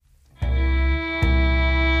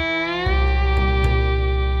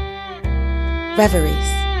Reveries,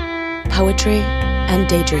 Poetry and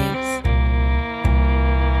Daydreams.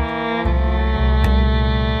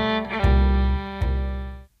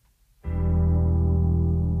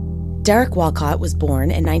 Derek Walcott was born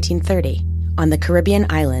in 1930 on the Caribbean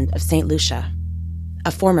island of St. Lucia,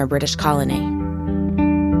 a former British colony.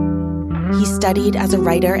 He studied as a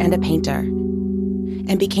writer and a painter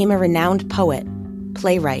and became a renowned poet,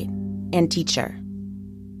 playwright, and teacher.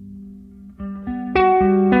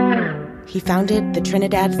 He founded the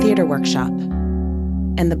Trinidad Theater Workshop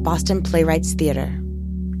and the Boston Playwrights Theater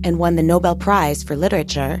and won the Nobel Prize for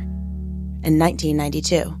Literature in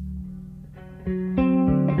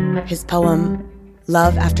 1992. His poem,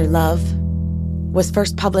 Love After Love, was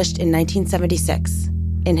first published in 1976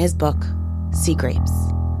 in his book, Sea Grapes.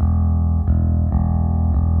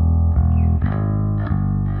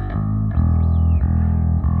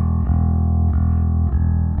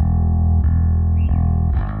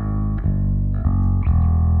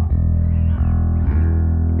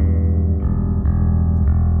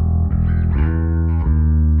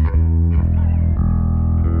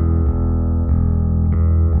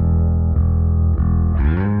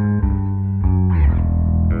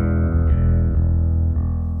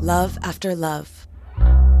 Love After Love.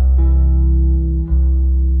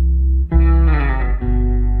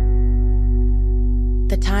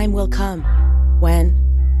 The time will come when,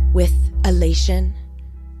 with elation,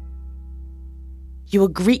 you will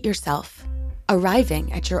greet yourself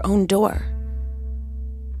arriving at your own door,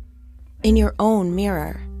 in your own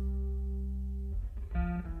mirror,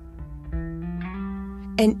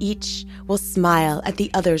 and each will smile at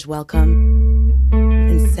the other's welcome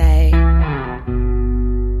and say,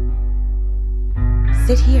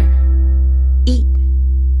 "Sit here, eat."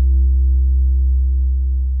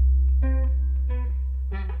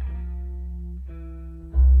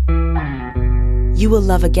 You will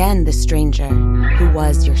love again the stranger who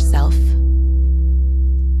was yourself.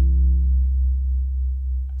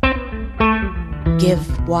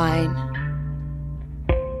 Give wine.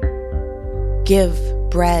 Give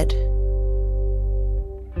bread.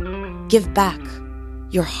 Give back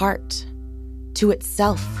your heart to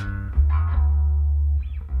itself.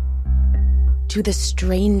 To the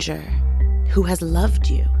stranger who has loved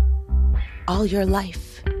you all your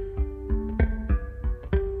life,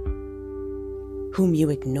 whom you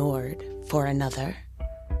ignored for another,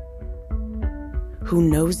 who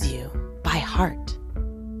knows you by heart.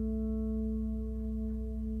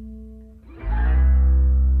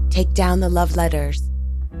 Take down the love letters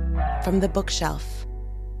from the bookshelf,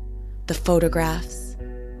 the photographs,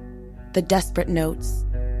 the desperate notes.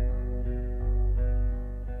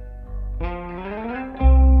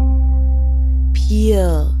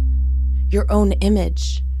 Peel your own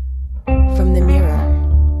image from the mirror.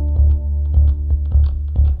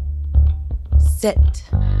 Sit,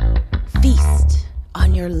 feast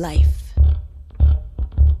on your life.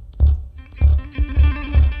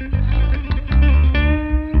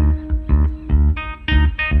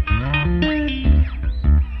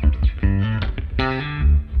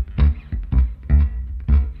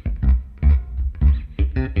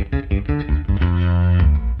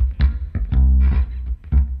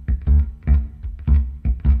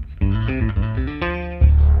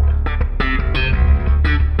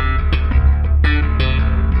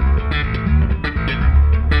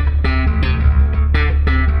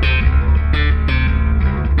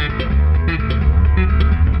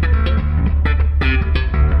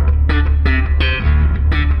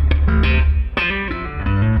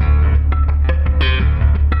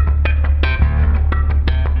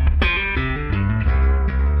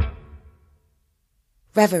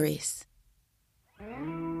 Reveries.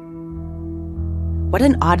 What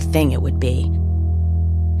an odd thing it would be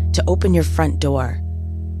to open your front door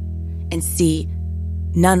and see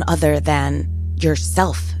none other than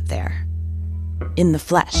yourself there, in the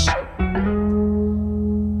flesh.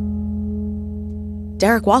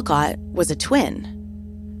 Derek Walcott was a twin,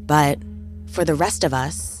 but for the rest of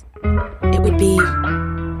us, it would be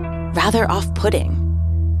rather off-putting.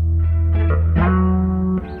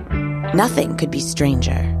 Nothing could be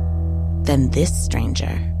stranger than this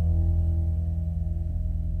stranger.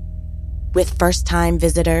 With first-time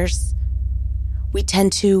visitors, we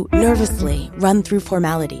tend to nervously run through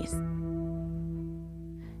formalities.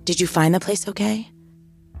 Did you find the place okay?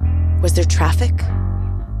 Was there traffic?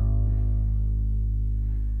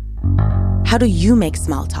 How do you make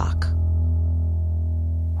small talk?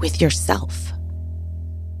 With yourself.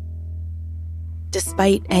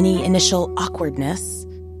 Despite any initial awkwardness,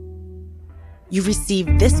 you receive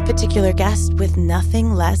this particular guest with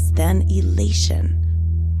nothing less than elation.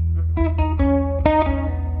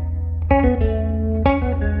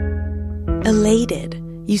 Elated,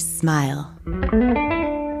 you smile.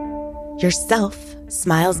 Yourself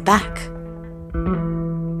smiles back.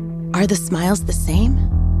 Are the smiles the same?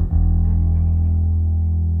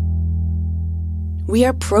 We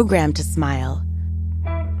are programmed to smile,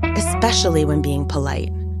 especially when being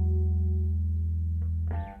polite.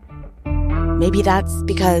 Maybe that's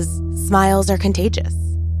because smiles are contagious.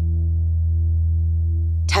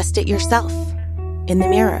 Test it yourself in the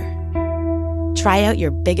mirror. Try out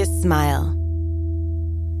your biggest smile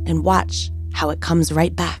and watch how it comes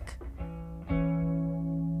right back.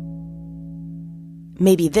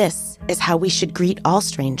 Maybe this is how we should greet all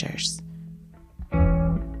strangers.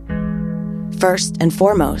 First and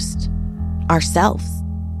foremost, ourselves.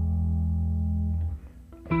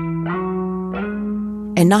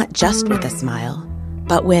 And not just with a smile,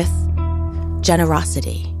 but with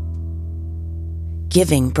generosity,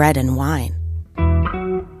 giving bread and wine.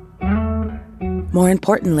 More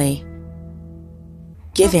importantly,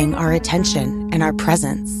 giving our attention and our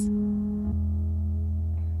presence.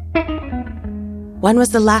 When was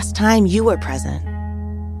the last time you were present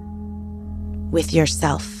with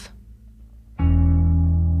yourself?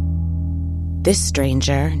 This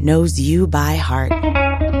stranger knows you by heart.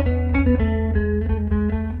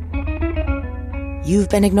 You've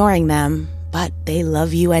been ignoring them, but they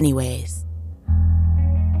love you anyways.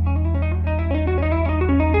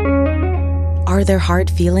 Are there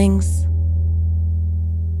hard feelings?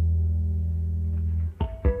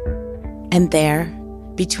 And there,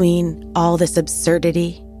 between all this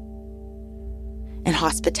absurdity and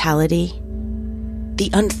hospitality, the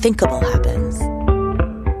unthinkable happens.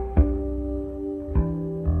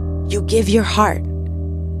 You give your heart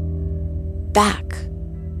back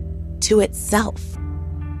to itself.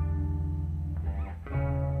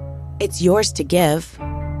 It's yours to give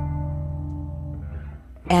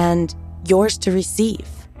and yours to receive.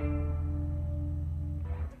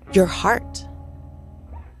 Your heart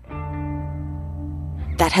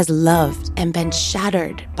that has loved and been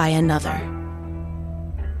shattered by another.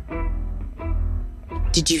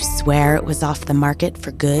 Did you swear it was off the market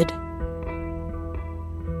for good?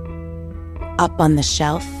 Up on the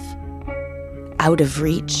shelf, out of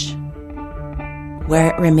reach,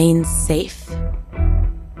 where it remains safe?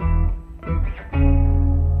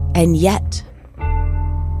 And yet,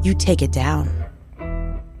 you take it down.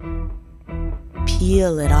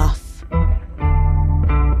 Peel it off.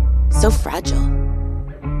 So fragile,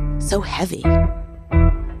 so heavy.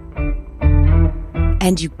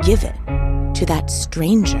 And you give it to that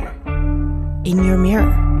stranger in your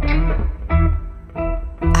mirror,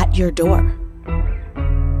 at your door.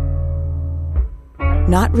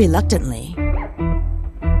 Not reluctantly,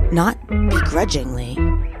 not begrudgingly,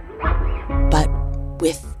 but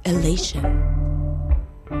with elation.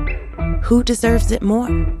 Who deserves it more?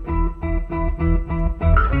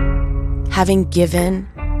 Having given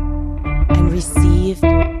and received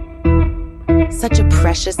such a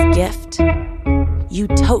precious gift, you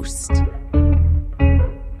toast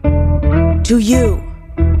to you,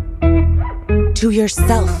 to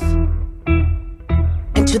yourself,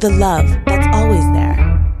 and to the love that's always there,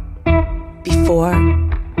 before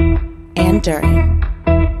and during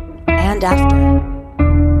and after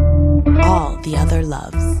all the other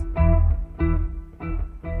loves.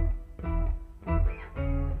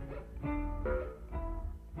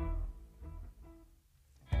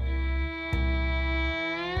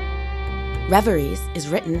 Reveries is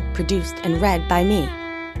written, produced, and read by me,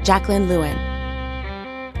 Jacqueline Lewin.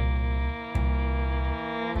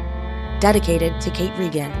 Dedicated to Kate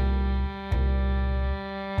Regan.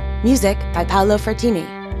 Music by Paolo Fertini.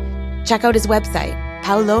 Check out his website,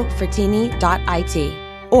 paolofertini.it,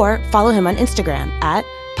 or follow him on Instagram at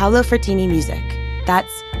Paolo Fertini Music.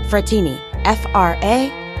 That's Fertini,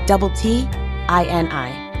 F-R-A-T-T-I-N-I.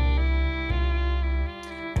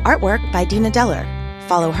 Artwork by Dina Deller.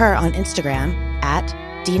 Follow her on Instagram at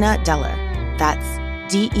Dina Deller. That's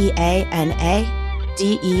DEANADELLER.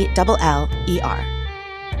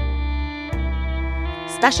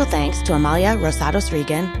 Special thanks to Amalia Rosados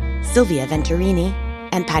Regan, Sylvia Venturini,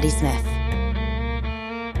 and Patty Smith.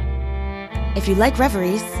 If you like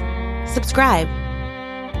Reveries, subscribe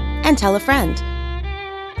and tell a friend.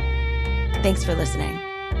 Thanks for listening.